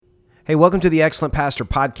Hey, welcome to the Excellent Pastor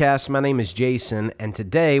Podcast. My name is Jason, and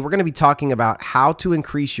today we're going to be talking about how to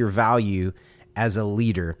increase your value as a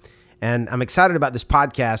leader. And I'm excited about this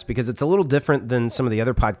podcast because it's a little different than some of the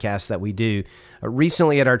other podcasts that we do.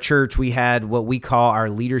 Recently at our church, we had what we call our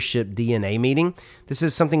Leadership DNA meeting. This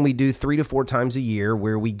is something we do 3 to 4 times a year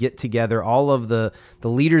where we get together all of the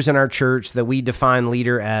leaders in our church that we define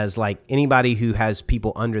leader as like anybody who has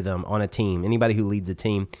people under them on a team, anybody who leads a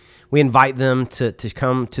team. We invite them to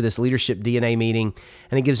come to this Leadership DNA meeting,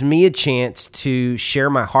 and it gives me a chance to share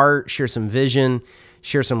my heart, share some vision,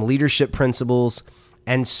 share some leadership principles.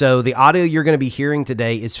 And so the audio you're going to be hearing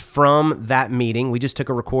today is from that meeting. We just took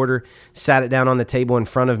a recorder, sat it down on the table in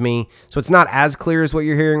front of me. So it's not as clear as what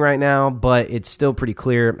you're hearing right now, but it's still pretty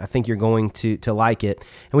clear. I think you're going to like it.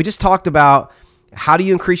 And we just talked about how do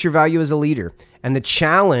you increase your value as a leader? And the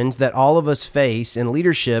challenge that all of us face in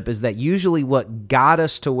leadership is that usually what got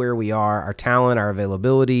us to where we are, our talent, our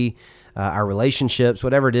availability, our relationships,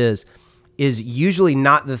 whatever it is usually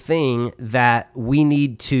not the thing that we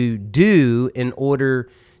need to do in order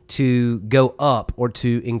to go up or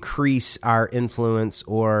to increase our influence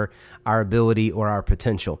or our ability or our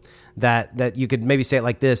potential. That you could maybe say it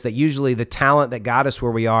like this, that usually the talent that got us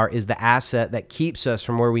where we are is the asset that keeps us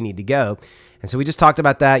from where we need to go. And so we just talked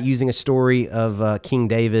about that using a story of King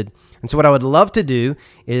David. And so what I would love to do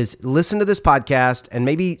is listen to this podcast and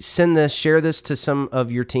maybe share this to some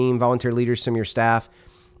of your team, volunteer leaders, some of your staff.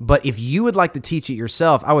 But if you would like to teach it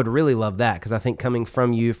yourself, I would really love that because I think coming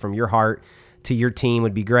from you, from your heart to your team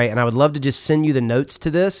would be great. And I would love to just send you the notes to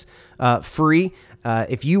this free.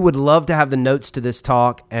 If you would love to have the notes to this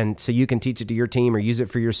talk and so you can teach it to your team or use it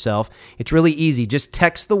for yourself, it's really easy. Just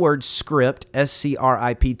text the word script,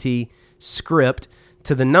 S-C-R-I-P-T, script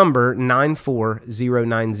to the number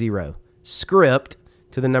 94090. Script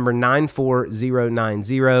to the number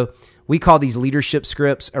 94090. We call these leadership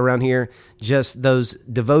scripts around here just those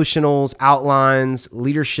devotionals, outlines,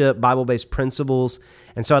 leadership, Bible-based principles.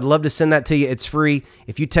 And so I'd love to send that to you. It's free.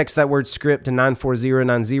 If you text that word script to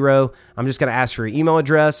 94090, I'm just going to ask for your email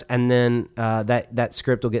address, and then that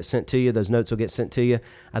script will get sent to you. Those notes will get sent to you.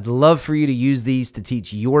 I'd love for you to use these to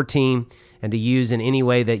teach your team and to use in any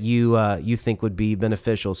way that you think would be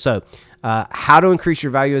beneficial. So how to increase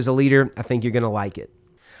your value as a leader, I think you're going to like it.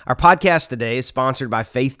 Our podcast today is sponsored by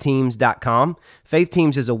FaithTeams.com.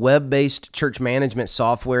 FaithTeams is a web-based church management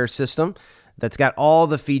software system that's got all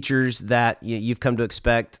the features that you've come to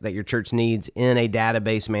expect that your church needs in a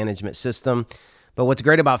database management system. But what's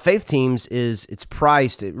great about FaithTeams is it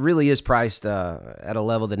really is priced at a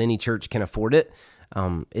level that any church can afford it.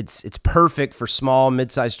 It's perfect for small,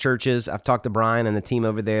 mid-sized churches. I've talked to Brian and the team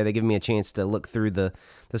over there. They give me a chance to look through the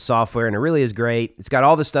software, and it really is great. It's got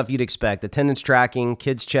all the stuff you'd expect: attendance tracking,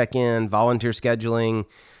 kids check-in, volunteer scheduling,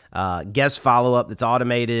 guest follow-up that's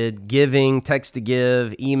automated, giving, text to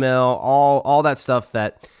give, email, all that stuff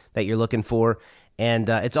that you're looking for. And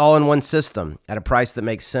it's all in one system at a price that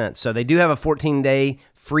makes sense. So they do have a 14-day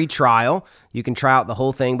free trial. You can try out the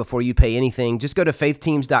whole thing before you pay anything. Just go to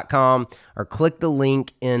faithteams.com or click the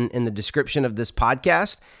link in the description of this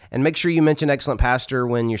podcast, and make sure you mention Excellent Pastor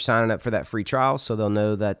when you're signing up for that free trial so they'll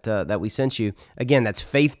know that we sent you. Again, that's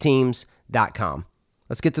faithteams.com.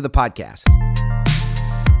 Let's get to the podcast.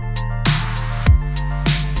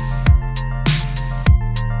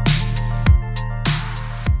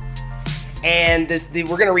 And we're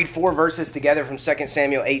going to read 4 verses together from 2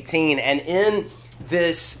 Samuel 18. And in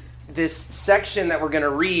this section that we're going to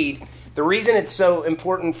read, the reason it's so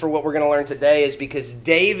important for what we're going to learn today is because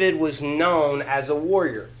David was known as a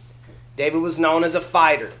warrior. David was known as a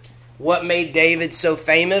fighter. What made David so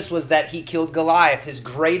famous was that he killed Goliath, his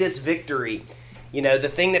greatest victory. You know, the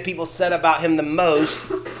thing that people said about him the most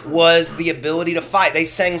was the ability to fight. They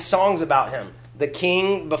sang songs about him. The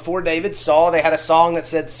king before David, Saul, they had a song that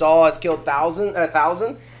said Saul has killed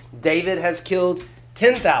 1,000. David has killed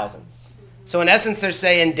 10,000. So in essence, they're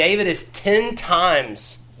saying David is 10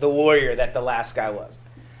 times the warrior that the last guy was.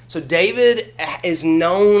 So David is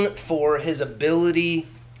known for his ability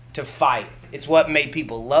to fight. It's what made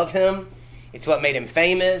people love him. It's what made him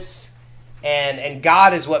famous. And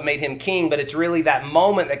God is what made him king. But it's really that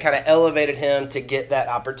moment that kind of elevated him to get that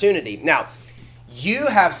opportunity. Now, you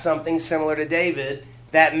have something similar to David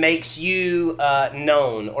that makes you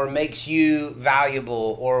known or makes you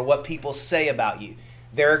valuable or what people say about you.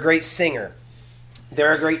 They're a great singer.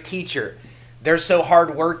 They're a great teacher. They're so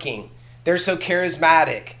hardworking. They're so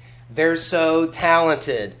charismatic. They're so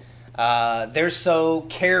talented. They're so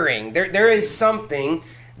caring. There is something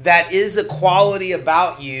that is a quality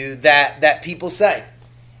about you that people say.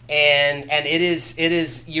 And it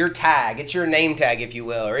is your tag. It's your name tag, if you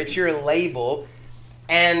will, or it's your label.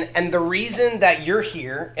 And the reason that you're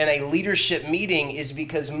here in a leadership meeting is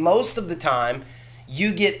because most of the time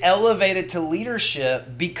you get elevated to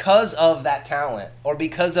leadership because of that talent or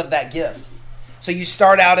because of that gift. So you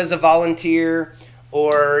start out as a volunteer,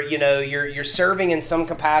 or you're serving in some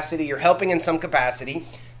capacity, you're helping in some capacity.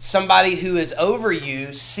 Somebody who is over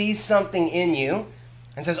you sees something in you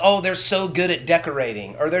and says, oh, they're so good at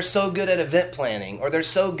decorating, or they're so good at event planning, or they're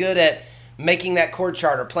so good at making that chord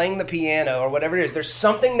chart or playing the piano or whatever it is. There's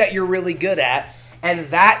something that you're really good at, and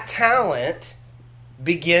that talent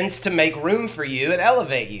begins to make room for you and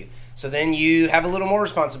elevate you. So then you have a little more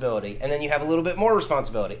responsibility, and then you have a little bit more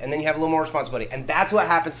responsibility, and then you have a little more responsibility. And that's what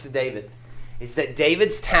happens to David, is that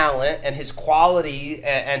David's talent and his quality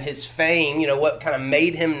and his fame, what kind of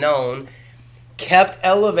made him known, kept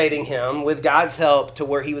elevating him with God's help to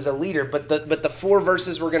where he was a leader. But the 4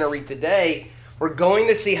 verses we're going to read today, we're going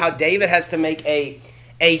to see how David has to make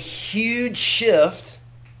a huge shift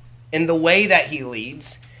in the way that he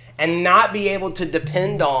leads and not be able to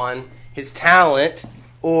depend on his talent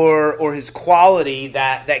or his quality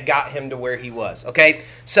that got him to where he was. Okay,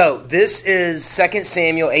 so this is 2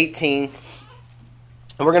 Samuel 18,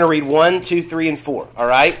 and we're going to read 1, 2, 3, and 4, all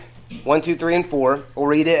right? 1, 2, 3, and 4. We'll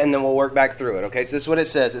read it, and then we'll work back through it, okay? So this is what it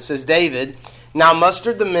says. It says, David now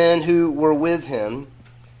mustered the men who were with him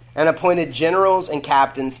and appointed generals and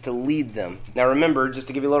captains to lead them. Now remember, just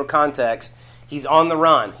to give you a little context, he's on the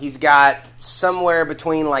run. He's got somewhere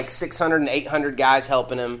between like 600 and 800 guys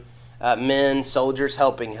helping him, men, soldiers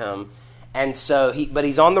helping him. And so but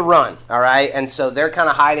he's on the run, all right? And so they're kind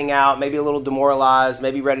of hiding out, maybe a little demoralized,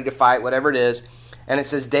 maybe ready to fight, whatever it is. And it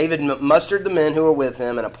says, David mustered the men who were with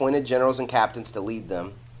him and appointed generals and captains to lead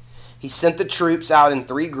them. He sent the troops out in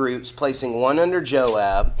 3 groups, placing one under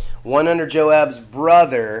Joab, one under Joab's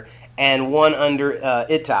brother, and one under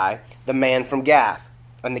Ittai, the man from Gath.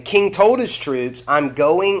 And the king told his troops, I'm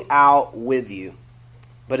going out with you.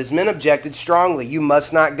 But his men objected strongly. You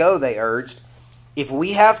must not go, they urged. If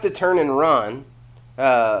we have to turn and run,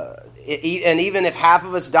 and even if half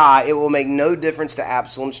of us die, it will make no difference to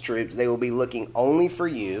Absalom's troops. They will be looking only for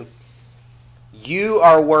you. You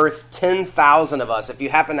are worth 10,000 of us. If you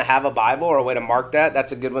happen to have a Bible or a way to mark that,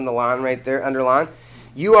 that's a good one to line right there, underline.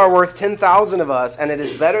 You are worth 10,000 of us, and it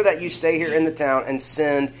is better that you stay here in the town and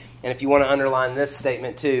send, and if you want to underline this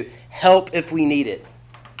statement too, help if we need it.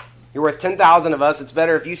 You're worth 10,000 of us. It's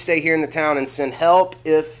better if you stay here in the town and send help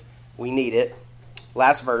if we need it.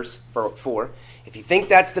 Last verse, 4. If you think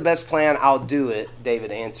that's the best plan, I'll do it,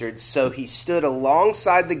 David answered. So he stood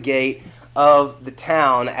alongside the gate of the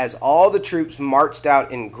town as all the troops marched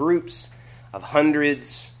out in groups of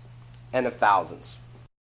hundreds and of thousands.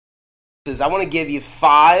 I want to give you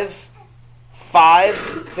five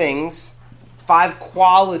things, 5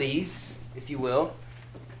 qualities, if you will,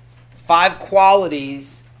 5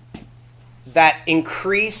 qualities that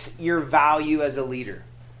increase your value as a leader.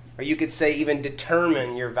 Or you could say even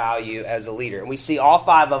determine your value as a leader. And we see all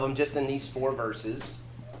 5 of them just in these 4 verses.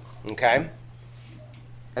 Okay?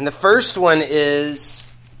 And the first one is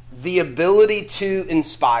the ability to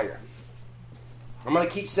inspire. I'm going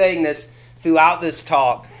to keep saying this throughout this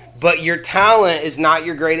talk, but your talent is not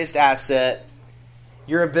your greatest asset.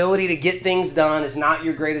 Your ability to get things done is not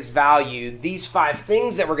your greatest value. These 5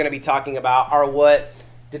 things that we're going to be talking about are what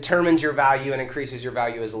determines your value and increases your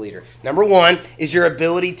value as a leader. Number 1 is your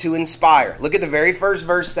ability to inspire. Look at the very first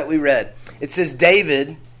verse that we read. It says,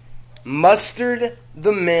 David mustered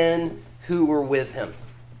the men who were with him.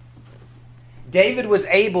 David was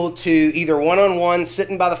able to either one-on-one,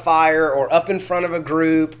 sitting by the fire, or up in front of a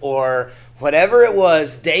group, or whatever it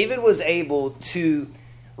was, David was able to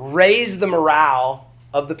raise the morale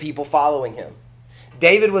of the people following him.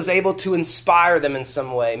 David was able to inspire them in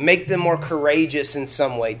some way, make them more courageous in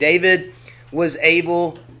some way. David was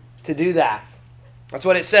able to do that. That's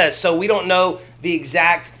what it says. So we don't know the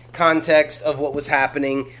exact context of what was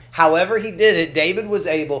happening. However he did it, David was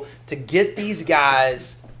able to get these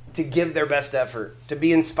guys to give their best effort, to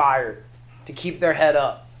be inspired, to keep their head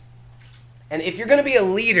up. And if you're going to be a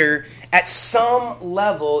leader, at some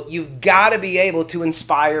level, you've got to be able to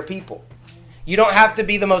inspire people. You don't have to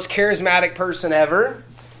be the most charismatic person ever.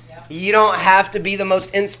 You don't have to be the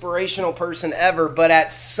most inspirational person ever, but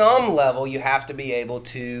at some level, you have to be able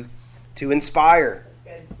to inspire.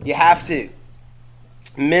 That's good. You have to.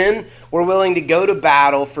 Men were willing to go to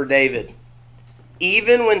battle for David.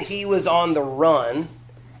 Even when he was on the run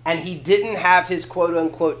and he didn't have his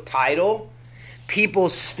quote-unquote title, people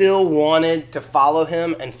still wanted to follow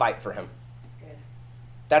him and fight for him. That's good.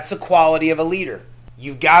 That's the quality of a leader.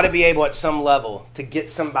 You've got to be able at some level to get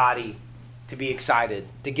somebody to be excited,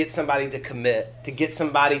 to get somebody to commit, to get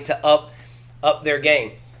somebody to up their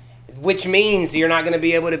game, which means you're not going to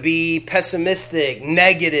be able to be pessimistic,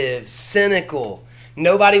 negative, cynical.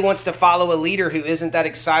 Nobody wants to follow a leader who isn't that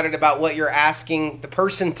excited about what you're asking the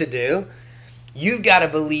person to do. You've got to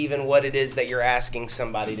believe in what it is that you're asking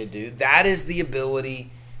somebody to do. That is the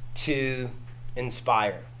ability to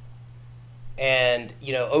inspire. And,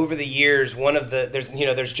 over the years,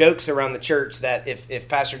 there's jokes around the church that if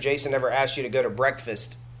Pastor Jason ever asks you to go to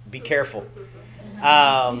breakfast, be careful.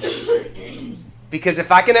 Because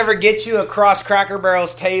if I can ever get you across Cracker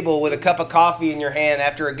Barrel's table with a cup of coffee in your hand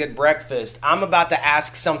after a good breakfast, I'm about to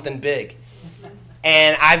ask something big.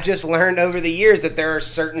 And I've just learned over the years that there are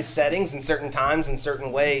certain settings and certain times and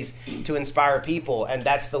certain ways to inspire people. And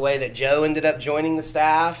that's the way that Joe ended up joining the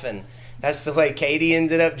staff, and that's the way Katie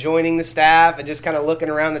ended up joining the staff, and just kind of looking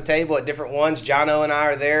around the table at different ones. Jono and I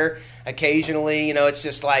are there occasionally. It's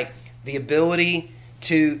just like the ability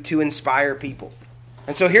to inspire people.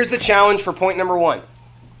 And so here's the challenge for point number 1.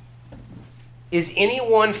 Is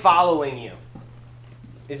anyone following you?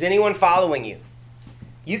 Is anyone following you?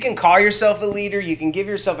 You can call yourself a leader, you can give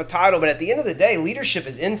yourself a title, but at the end of the day, leadership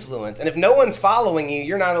is influence. And if no one's following you,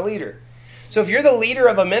 you're not a leader. So if you're the leader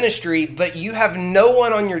of a ministry, but you have no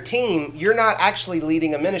one on your team, you're not actually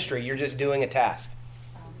leading a ministry. You're just doing a task.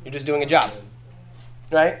 You're just doing a job.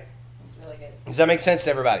 Right? That's really good. Does that make sense to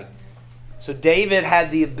everybody? So David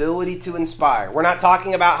had the ability to inspire. We're not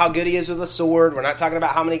talking about how good he is with a sword. We're not talking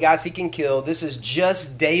about how many guys he can kill. This is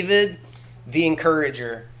just David, the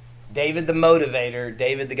encourager, David, the motivator,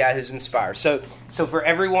 David, the guy who's inspired. So for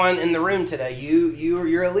everyone in the room today,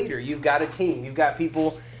 you're a leader. You've got a team. You've got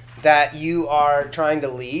people that you are trying to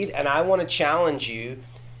lead. And I want to challenge you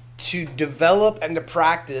to develop and to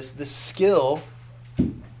practice the skill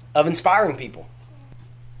of inspiring people.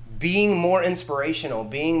 Being more inspirational,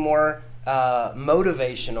 being more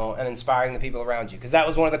motivational, and inspiring the people around you. Because that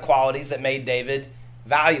was one of the qualities that made David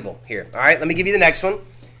valuable here. All right, let me give you the next one.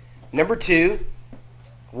 Number 2,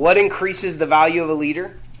 what increases the value of a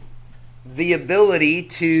leader? The ability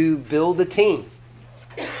to build a team.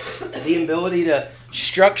 The ability to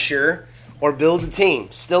structure or build a team.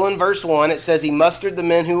 Still in verse 1, it says he mustered the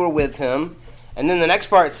men who were with him. And then the next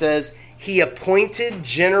part says he appointed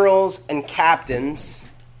generals and captains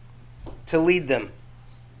to lead them.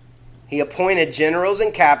 He appointed generals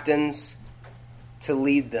and captains to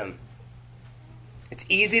lead them. It's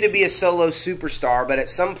easy to be a solo superstar, but at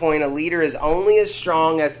some point a leader is only as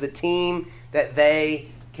strong as the team that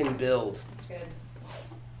they can build. That's good.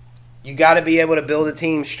 You got to be able to build a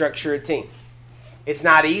team, structure a team. It's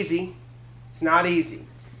not easy. It's not easy.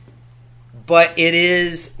 But it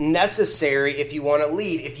is necessary if you want to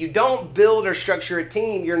lead. If you don't build or structure a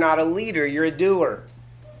team, you're not a leader, you're a doer.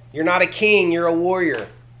 You're not a king, you're a warrior.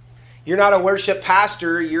 You're not a worship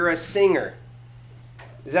pastor, you're a singer.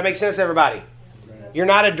 Does that make sense to everybody? You're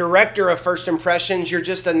not a director of first impressions, you're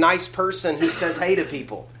just a nice person who says hey to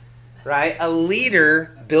people. Right? A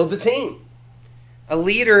leader builds a team. A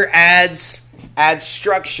leader adds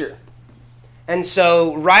structure. And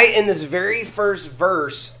so right in this very first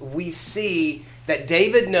verse, we see that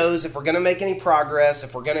David knows if we're going to make any progress,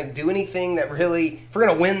 if we're going to do anything that really, if we're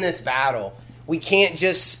going to win this battle, we can't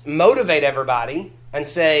just motivate everybody and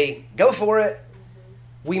say, go for it.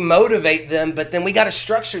 We motivate them, but then we got to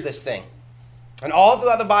structure this thing. And all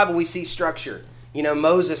throughout the Bible, we see structure.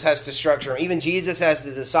 Moses has to structure. Even Jesus has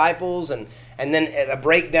the disciples, and then a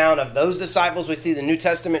breakdown of those disciples. We see the New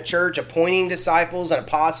Testament church appointing disciples and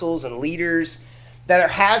apostles and leaders. That there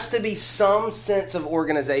has to be some sense of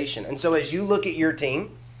organization. And so as you look at your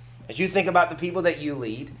team, as you think about the people that you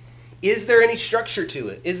lead, is there any structure to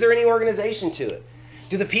it? Is there any organization to it?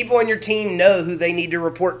 Do the people on your team know who they need to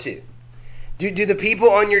report to? Do the people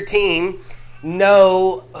on your team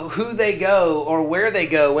know who they go or where they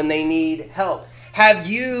go when they need help? Have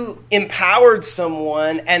you empowered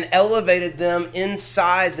someone and elevated them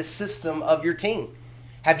inside the system of your team?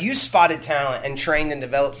 Have you spotted talent and trained and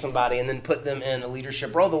developed somebody and then put them in a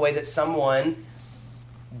leadership role the way that someone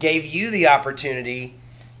gave you the opportunity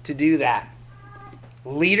to do that?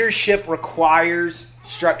 Leadership requires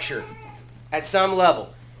structure at some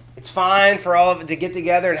level. It's fine for all of it to get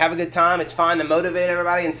together and have a good time. It's fine to motivate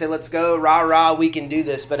everybody and say, let's go, rah, rah, we can do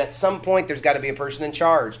this. But at some point, there's got to be a person in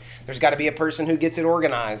charge. There's got to be a person who gets it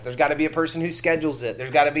organized. There's got to be a person who schedules it.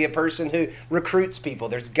 There's got to be a person who recruits people.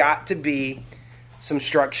 There's got to be some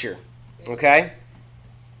structure, okay?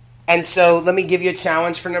 And so let me give you a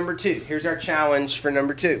challenge for number 2. Here's our challenge for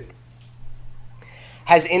number 2.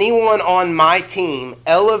 Has anyone on my team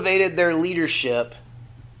elevated their leadership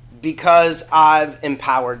because I've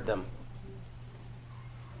empowered them?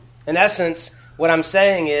 In essence, What I'm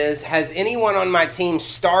saying is, has anyone on my team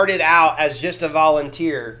started out as just a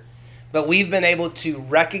volunteer, but we've been able to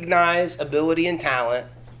recognize ability and talent,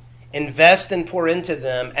 invest and pour into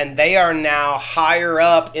them, and they are now higher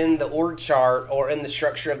up in the org chart or in the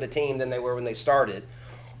structure of the team than they were when they started?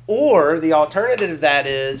 Or the alternative to that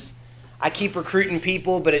is, I keep recruiting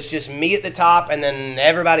people, but it's just me at the top and then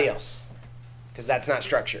everybody else, because that's not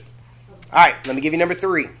structured. All right, let me give you number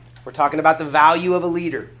 3. We're talking about the value of a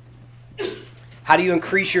leader. How do you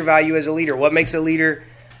increase your value as a leader? What makes a leader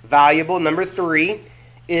valuable? Number 3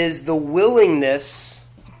 is the willingness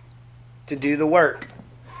to do the work.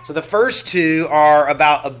 So the first 2 are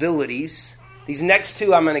about abilities. These next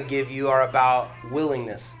 2 I'm going to give you are about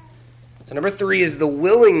willingness. So number 3 is the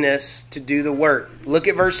willingness to do the work. Look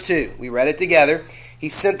at verse 2. We read it together. He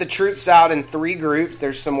sent the troops out in 3 groups.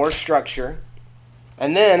 There's some more structure.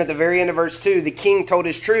 And then at the very end of verse 2, the king told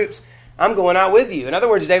his troops, I'm going out with you. In other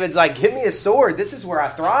words, David's like, give me a sword. This is where I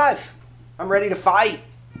thrive. I'm ready to fight.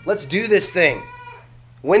 Let's do this thing.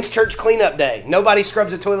 When's church cleanup day? Nobody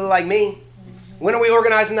scrubs a toilet like me. When are we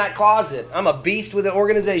organizing that closet? I'm a beast with an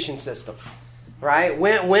organization system. Right?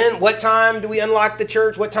 What time do we unlock the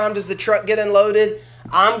church? What time does the truck get unloaded?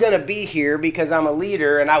 I'm going to be here because I'm a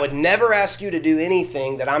leader, and I would never ask you to do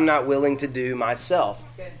anything that I'm not willing to do myself.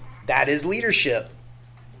 That is leadership.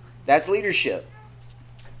 That's leadership.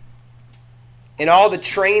 In all the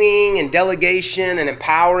training and delegation and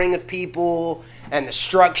empowering of people and the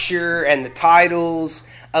structure and the titles,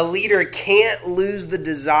 a leader can't lose the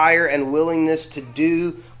desire and willingness to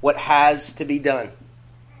do what has to be done.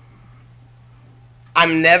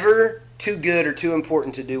 I'm never too good or too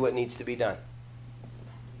important to do what needs to be done.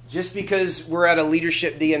 Just because we're at a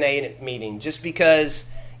leadership DNA meeting, just because,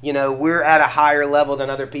 we're at a higher level than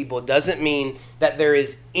other people, doesn't mean that there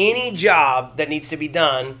is any job that needs to be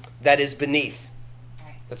done that is beneath.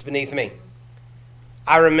 That's beneath me.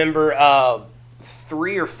 I remember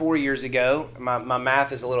 3 or 4 years ago, my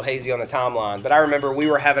math is a little hazy on the timeline, but I remember we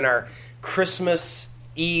were having our Christmas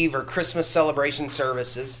Eve or Christmas celebration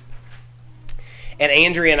services. And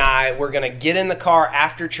Andrea and I were going to get in the car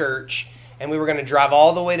after church, and we were going to drive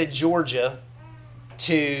all the way to Georgia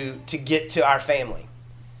to get to our family.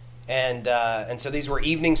 And so these were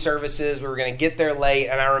evening services. We were going to get there late,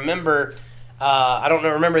 and I remember, I don't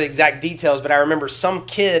remember the exact details, but I remember some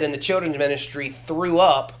kid in the children's ministry threw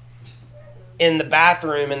up in the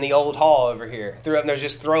bathroom in the old hall over here. Threw up, and there's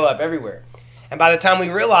just throw up everywhere. And by the time we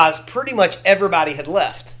realized, pretty much everybody had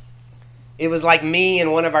left. It was like me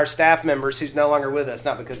and one of our staff members who's no longer with us,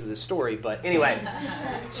 not because of this story, but anyway.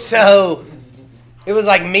 So it was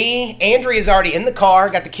like me, Andrea's already in the car,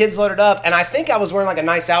 got the kids loaded up, and I think I was wearing like a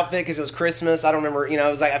nice outfit because it was Christmas. I don't remember, it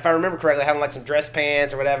was like, if I remember correctly, having like some dress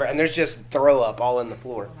pants or whatever, and there's just throw up all in the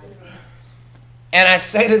floor. And I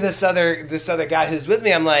say to this other guy who's with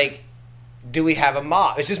me, I'm like, do we have a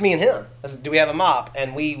mop? It's just me and him. I said, do we have a mop?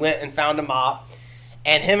 And we went and found a mop.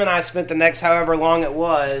 And him and I spent the next however long it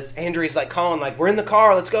was. Andrea's like calling, like, we're in the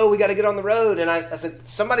car, let's go, we got to get on the road. And I said,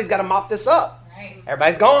 somebody's got to mop this up. Right.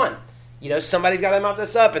 Everybody's gone. Somebody's got to mop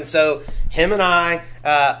this up. And so him and I,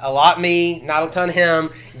 a lot me, not a ton him,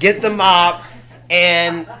 get the mop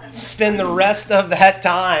and spend the rest of that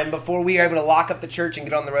time before we are able to lock up the church and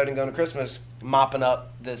get on the road and go to Christmas, mopping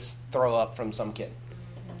up this throw up from some kid.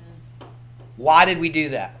 Why did we do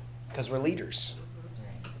that? Because we're leaders.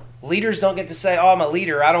 Leaders don't get to say, oh, I'm a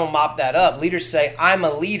leader, I don't mop that up. Leaders say, I'm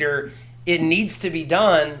a leader, it needs to be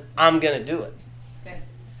done, I'm going to do it. Good.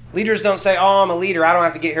 Leaders don't say, oh, I'm a leader, I don't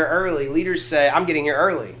have to get here early. Leaders say, I'm getting here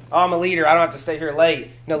early. Oh, I'm a leader, I don't have to stay here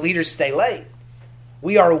late. No, leaders stay late.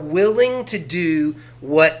 We are willing to do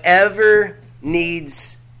whatever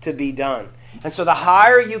needs to be done. And so the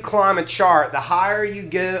higher you climb a chart, the higher you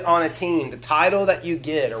get on a team, the title that you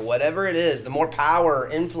get or whatever it is, the more power or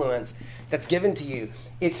influence that's given to you.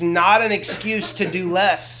 It's not an excuse to do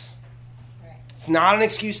less. It's not an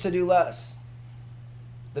excuse to do less.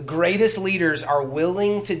 The greatest leaders are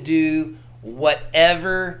willing to do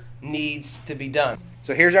whatever needs to be done.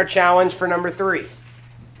 So here's our challenge for number 3.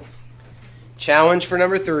 Challenge for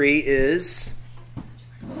number 3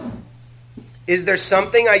 is there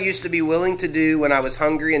something I used to be willing to do when I was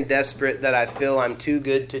hungry and desperate that I feel I'm too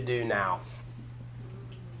good to do now?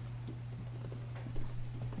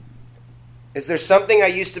 Is there something I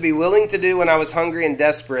used to be willing to do when I was hungry and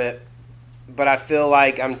desperate, but I feel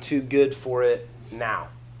like I'm too good for it now?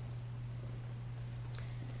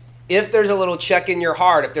 If there's a little check in your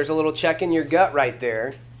heart, if there's a little check in your gut right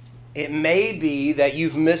there, it may be that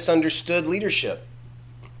you've misunderstood leadership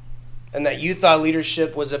and that you thought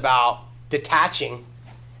leadership was about detaching,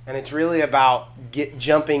 and it's really about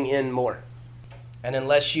jumping in more. And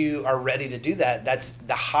unless you are ready to do that, that's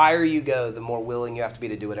the higher you go, the more willing you have to be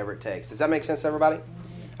to do whatever it takes. Does that make sense to everybody?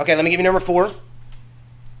 Okay, let me give you number 4.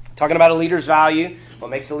 Talking about a leader's value.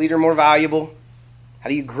 What makes a leader more valuable? How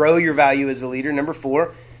do you grow your value as a leader? Number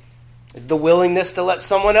 4 is the willingness to let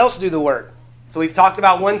someone else do the work. So we've talked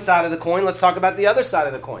about one side of the coin. Let's talk about the other side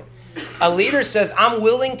of the coin. A leader says, I'm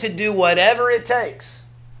willing to do whatever it takes.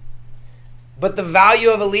 But the value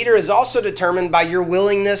of a leader is also determined by your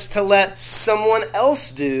willingness to let someone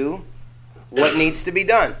else do what needs to be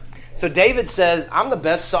done. So David says, I'm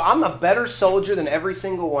a better soldier than every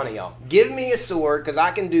single one of y'all. Give me a sword because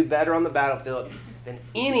I can do better on the battlefield than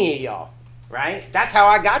any of y'all. Right? That's how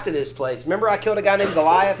I got to this place. Remember I killed a guy named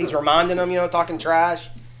Goliath? He's reminding him, talking trash.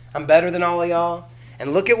 I'm better than all of y'all.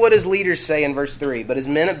 And look at what his leaders say in verse 3. But his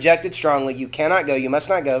men objected strongly. You cannot go. You must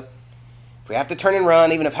not go. If we have to turn and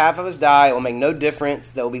run, even if half of us die, it will make no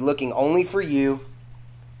difference. They will be looking only for you.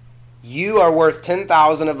 You are worth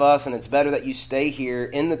 10,000 of us, and it's better that you stay here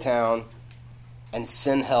in the town and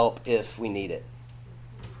send help if we need it.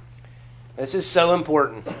 This is so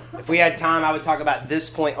important. If we had time, I would talk about this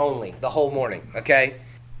point only, the whole morning, okay?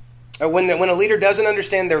 When a leader doesn't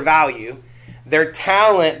understand their value, their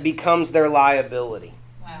talent becomes their liability.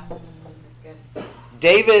 Wow, that's good.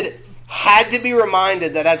 David had to be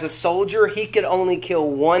reminded that as a soldier, he could only kill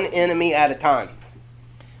one enemy at a time.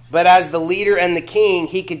 But as the leader and the king,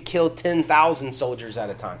 he could kill 10,000 soldiers at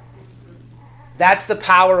a time. That's the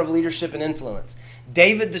power of leadership and influence.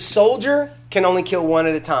 David the soldier can only kill one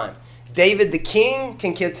at a time. David the king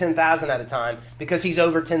can kill 10,000 at a time because he's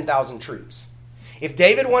over 10,000 troops. If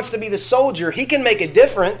David wants to be the soldier, he can make a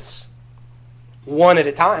difference one at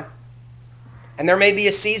a time. And there may be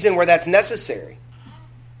a season where that's necessary.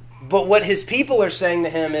 But what his people are saying to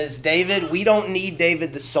him is, David, we don't need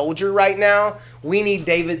David the soldier right now. We need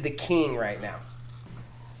David the king right now.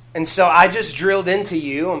 And so I just drilled into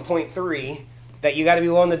you on point 3 that you got to be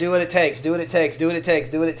willing to do what it takes, do what it takes, do what it takes,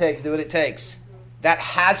 do what it takes, do what it takes. That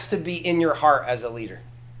has to be in your heart as a leader.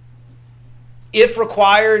 If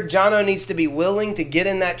required, Jono needs to be willing to get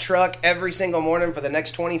in that truck every single morning for the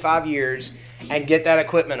next 25 years and get that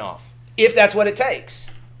equipment off, if that's what it takes.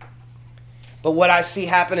 But what I see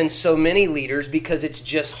happen in so many leaders, because it's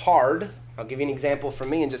just hard, I'll give you an example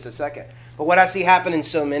from me in just a second, but what I see happen in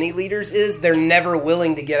so many leaders is they're never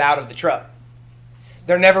willing to get out of the truck.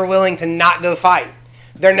 They're never willing to not go fight.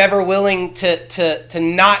 They're never willing to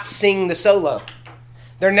not sing the solo.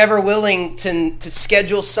 They're never willing to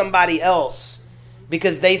schedule somebody else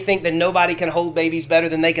because they think that nobody can hold babies better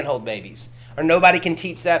than they can hold babies. Or nobody can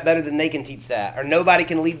teach that better than they can teach that. Or nobody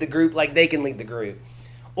can lead the group like they can lead the group.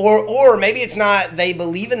 Or maybe it's not they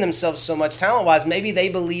believe in themselves so much talent-wise. Maybe they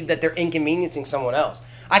believe that they're inconveniencing someone else.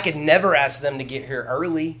 I could never ask them to get here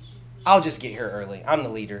early. I'll just get here early. I'm the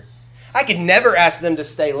leader. I could never ask them to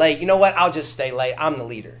stay late. You know what? I'll just stay late. I'm the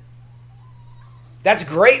leader. That's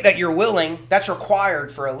great that you're willing. That's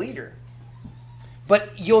required for a leader.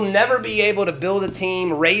 But you'll never be able to build a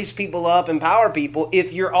team, raise people up, empower people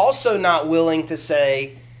if you're also not willing to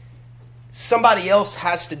say, somebody else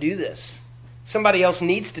has to do this. Somebody else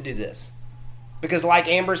needs to do this. Because like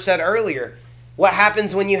Amber said earlier, what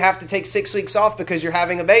happens when you have to take 6 weeks off because you're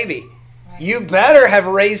having a baby? Right. You better have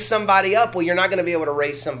raised somebody up. Well, you're not going to be able to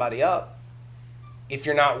raise somebody up if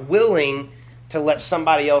you're not willing to let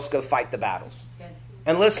somebody else go fight the battles.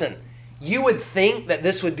 And listen, you would think that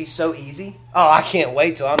this would be so easy. Oh, I can't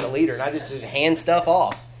wait till I'm the leader and I just hand stuff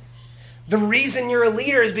off. The reason you're a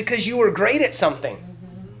leader is because you were great at something.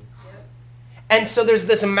 And so there's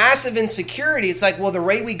this massive insecurity. It's like, well, the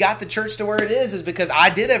way we got the church to where it is because I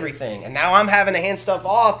did everything. And now I'm having to hand stuff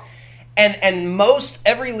off. And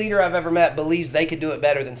every leader I've ever met believes they could do it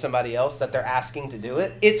better than somebody else, that they're asking to do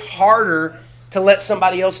it. It's harder to let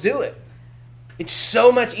somebody else do it. It's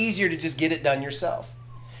so much easier to just get it done yourself.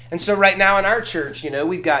 And so right now in our church,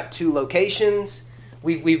 we've got 2 locations.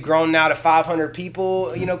 We've grown now to 500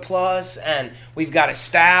 people, plus, and we've got a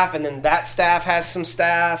staff, and then that staff has some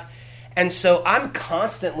staff. And so I'm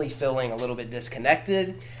constantly feeling a little bit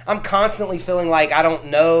disconnected. I'm constantly feeling like I don't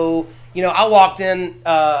know. I walked in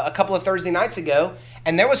a couple of Thursday nights ago,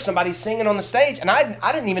 and there was somebody singing on the stage, and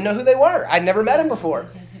I didn't even know who they were. I'd never met them before.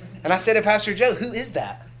 And I said to Pastor Joe, who is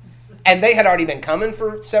that? And they had already been coming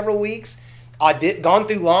for several weeks, gone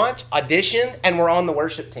through launch, auditioned, and were on the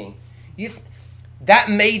worship team. That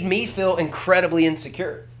made me feel incredibly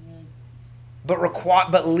insecure.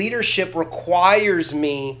 But leadership requires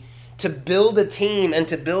me to build a team and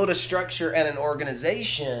to build a structure and an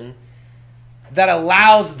organization that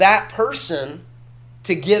allows that person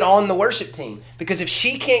to get on the worship team. Because if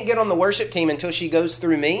she can't get on the worship team until she goes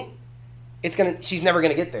through me, she's never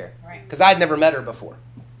going to get there. Right. Because I'd never met her before.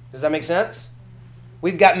 Does that make sense?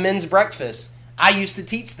 We've got men's breakfasts. I used to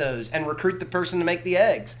teach those and recruit the person to make the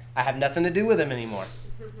eggs. I have nothing to do with them anymore.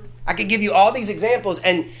 I could give you all these examples,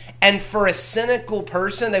 and for a cynical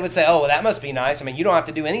person, they would say, oh, well, that must be nice. I mean, you don't have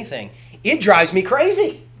to do anything. It drives me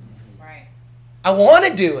crazy. Right. I want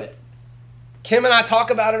to do it. Kim and I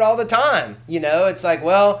talk about it all the time. You know, it's like,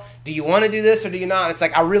 well, do you want to do this or do you not? It's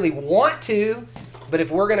like, I really want to, but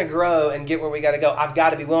if we're going to grow and get where we got to go, I've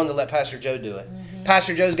got to be willing to let Pastor Joe do it. Mm-hmm.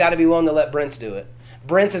 Pastor Joe's got to be willing to let Brent do it.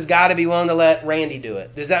 Brent has got to be willing to let Randy do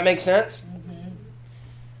it. Does that make sense?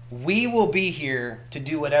 Mm-hmm. We will be here to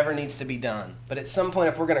do whatever needs to be done. But at some point,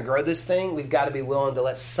 if we're going to grow this thing, we've got to be willing to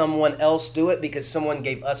let someone else do it because someone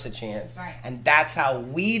gave us a chance. That's right. And that's how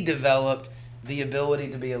we developed the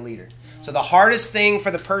ability to be a leader. So the hardest thing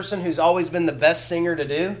for the person who's always been the best singer to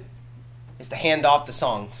do is to hand off the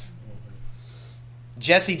songs.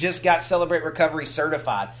 Jesse just got Celebrate Recovery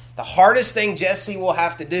certified. The hardest thing Jesse will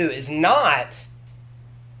have to do is not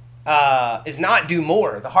do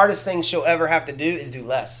more. The hardest thing she'll ever have to do is do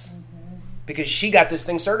less. Because she got this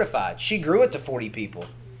thing certified. She grew it to 40 people.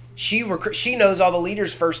 She knows all the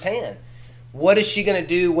leaders firsthand. What is she going to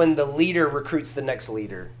do when the leader recruits the next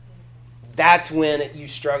leader? That's when you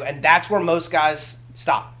struggle. And that's where most guys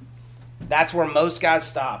stop. That's where most guys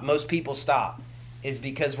stop. Most people stop. Is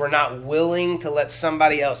because we're not willing to let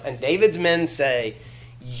somebody else. And David's men say,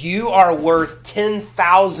 you are worth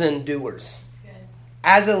 10,000 doers. That's good.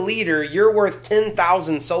 As a leader, you're worth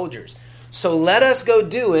 10,000 soldiers. So let us go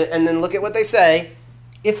do it. And then look at what they say.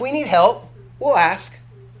 If we need help, we'll ask.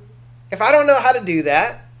 If I don't know how to do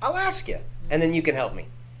that, I'll ask you. And then you can help me.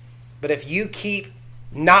 But if you keep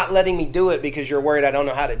not letting me do it because you're worried I don't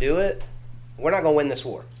know how to do it, we're not going to win this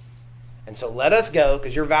war. And so let us go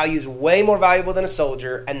because your value is way more valuable than a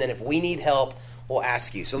soldier. And then if we need help, we'll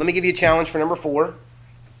ask you. So let me give you a challenge for number 4.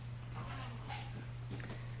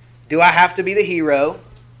 Do I have to be the hero?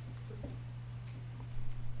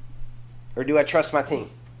 Or do I trust my team?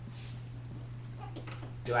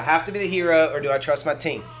 Do I have to be the hero or do I trust my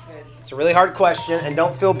team? Good. It's a really hard question, and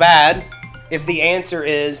don't feel bad if the answer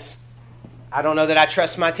is, I don't know that I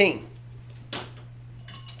trust my team.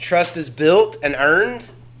 Trust is built and earned,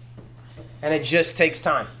 and it just takes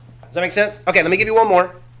time. Does that make sense? Okay, let me give you one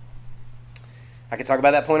more. I could talk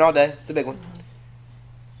about that point all day. It's a big one.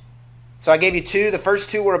 So I gave you 2. The first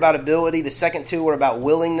 2 were about ability. The second 2 were about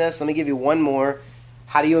willingness. Let me give you one more.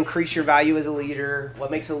 How do you increase your value as a leader?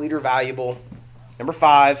 What makes a leader valuable? Number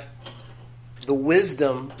 5, the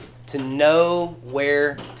wisdom to know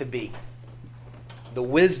where to be. The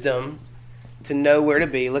wisdom to know where to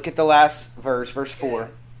be. Look at the last verse, verse 4.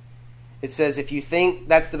 It says, if you think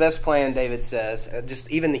that's the best plan, David says,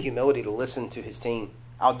 just even the humility to listen to his team,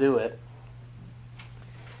 I'll do it.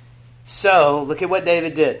 So, look at what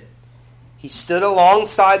David did. He stood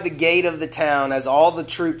alongside the gate of the town as all the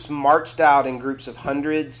troops marched out in groups of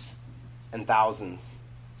hundreds and thousands.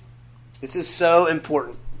 This is so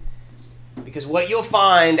important because what you'll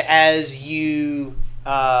find as you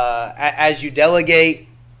delegate,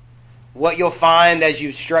 what you'll find as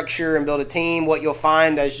you structure and build a team, what you'll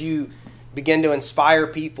find as you begin to inspire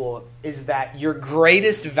people is that your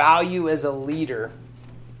greatest value as a leader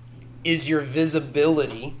is your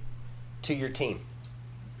visibility to your team.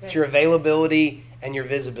 It's your availability and your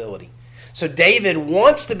visibility. So David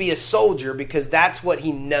wants to be a soldier because that's what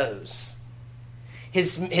he knows.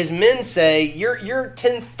 His men say, you're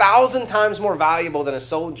 10,000 times more valuable than a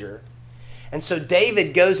soldier. And so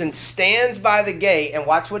David goes and stands by the gate, and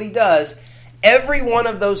watch what he does. Every one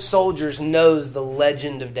of those soldiers knows the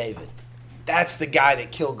legend of David. That's the guy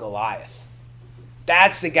that killed Goliath.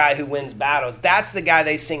 That's the guy who wins battles. That's the guy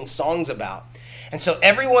they sing songs about. And so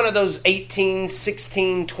every one of those 18,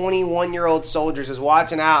 16, 21-year-old soldiers is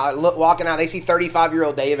walking out. They see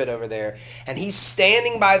 35-year-old David over there. And he's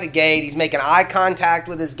standing by the gate. He's making eye contact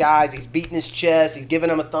with his guys. He's beating his chest. He's giving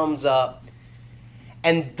them a thumbs up.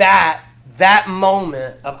 And that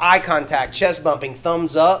moment of eye contact, chest bumping,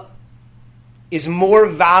 thumbs up, is more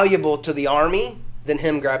valuable to the army than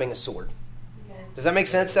him grabbing a sword. Does that make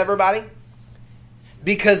sense to everybody?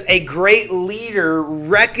 Because a great leader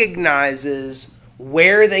recognizes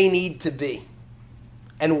where they need to be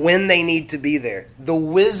and when they need to be there. The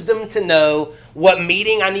wisdom to know what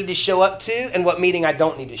meeting I need to show up to and what meeting I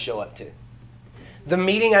don't need to show up to. The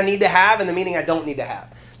meeting I need to have and the meeting I don't need to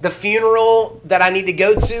have. The funeral that I need to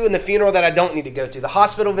go to and the funeral that I don't need to go to. The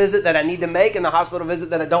hospital visit that I need to make and the hospital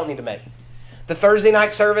visit that I don't need to make. The Thursday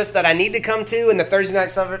night service that I need to come to and the Thursday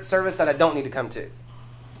night service that I don't need to come to.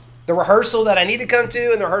 The rehearsal that I need to come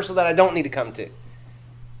to and the rehearsal that I don't need to come to.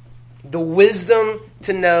 The wisdom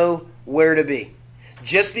to know where to be.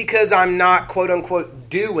 Just because I'm not, quote unquote,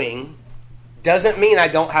 doing doesn't mean I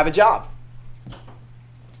don't have a job.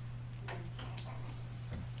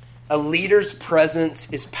 A leader's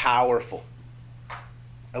presence is powerful.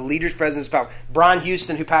 A leader's presence is powerful. Brian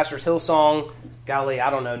Houston, who pastors Hillsong, golly, I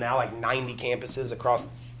don't know now, like 90 campuses across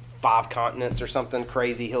 5 continents or something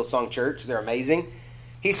crazy, Hillsong Church. They're amazing.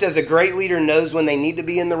 He says a great leader knows when they need to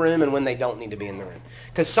be in the room and when they don't need to be in the room.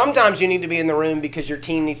 Because sometimes you need to be in the room because your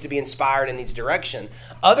team needs to be inspired and needs direction.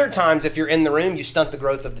 Other times, if you're in the room, you stunt the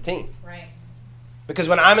growth of the team. Right. Because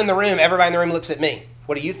when I'm in the room, everybody in the room looks at me.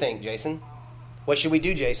 What do you think, Jason? What should we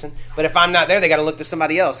do, Jason? But if I'm not there, they got to look to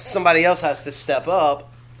somebody else. Somebody else has to step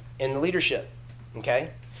up in the leadership.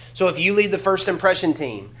 Okay? So if you lead the first impression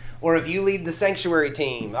team, or if you lead the sanctuary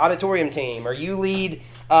team, auditorium team, or you lead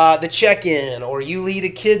the check-in, or you lead a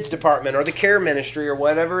kids department, or the care ministry, or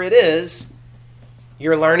whatever it is,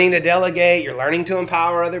 you're learning to delegate, you're learning to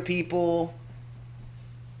empower other people.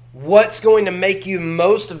 What's going to make you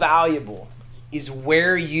most valuable is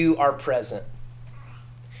where you are present.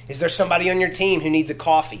 Is there somebody on your team who needs a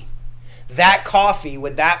coffee? That coffee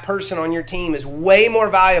with that person on your team is way more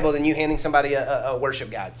valuable than you handing somebody a worship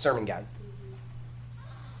guide, sermon guide.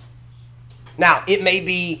 Now, it may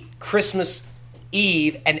be Christmas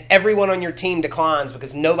Eve and everyone on your team declines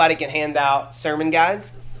because nobody can hand out sermon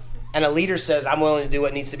guides. And a leader says, I'm willing to do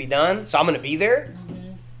what needs to be done, so I'm going to be there.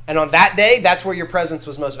 Mm-hmm. And on that day, that's where your presence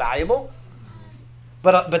was most valuable.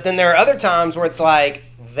 But then there are other times where it's like,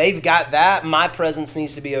 they've got that, my presence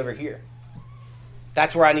needs to be over here.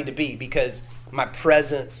 That's where I need to be because my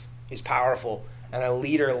presence is powerful and a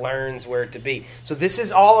leader learns where to be. So this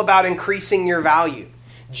is all about increasing your value.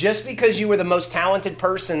 Just because you were the most talented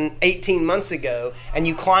person 18 months ago and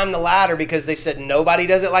you climbed the ladder because they said nobody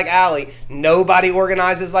does it like Allie, nobody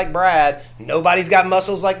organizes like Brad, nobody's got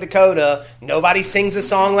muscles like Dakota, nobody sings a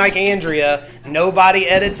song like Andrea, nobody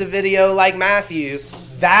edits a video like Matthew,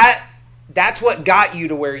 that's what got you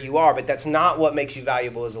to where you are, but that's not what makes you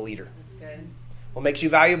valuable as a leader. Good. What makes you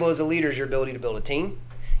valuable as a leader is your ability to build a team,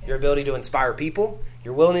 your ability to inspire people,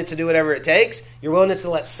 your willingness to do whatever it takes, your willingness to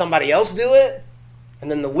let somebody else do it, and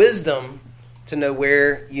then the wisdom to know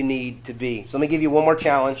where you need to be. So let me give you one more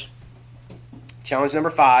challenge. Challenge number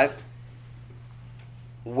 5.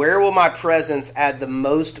 Where will my presence add the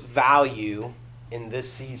most value in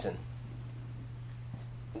this season?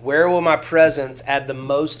 Where will my presence add the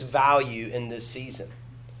most value in this season?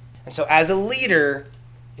 And so as a leader,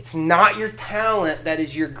 it's not your talent that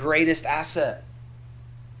is your greatest asset.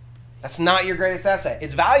 That's not your greatest asset.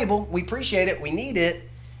 It's valuable. We appreciate it. We need it.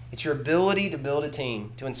 It's your ability to build a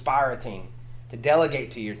team, to inspire a team, to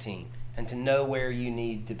delegate to your team, and to know where you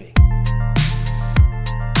need to be.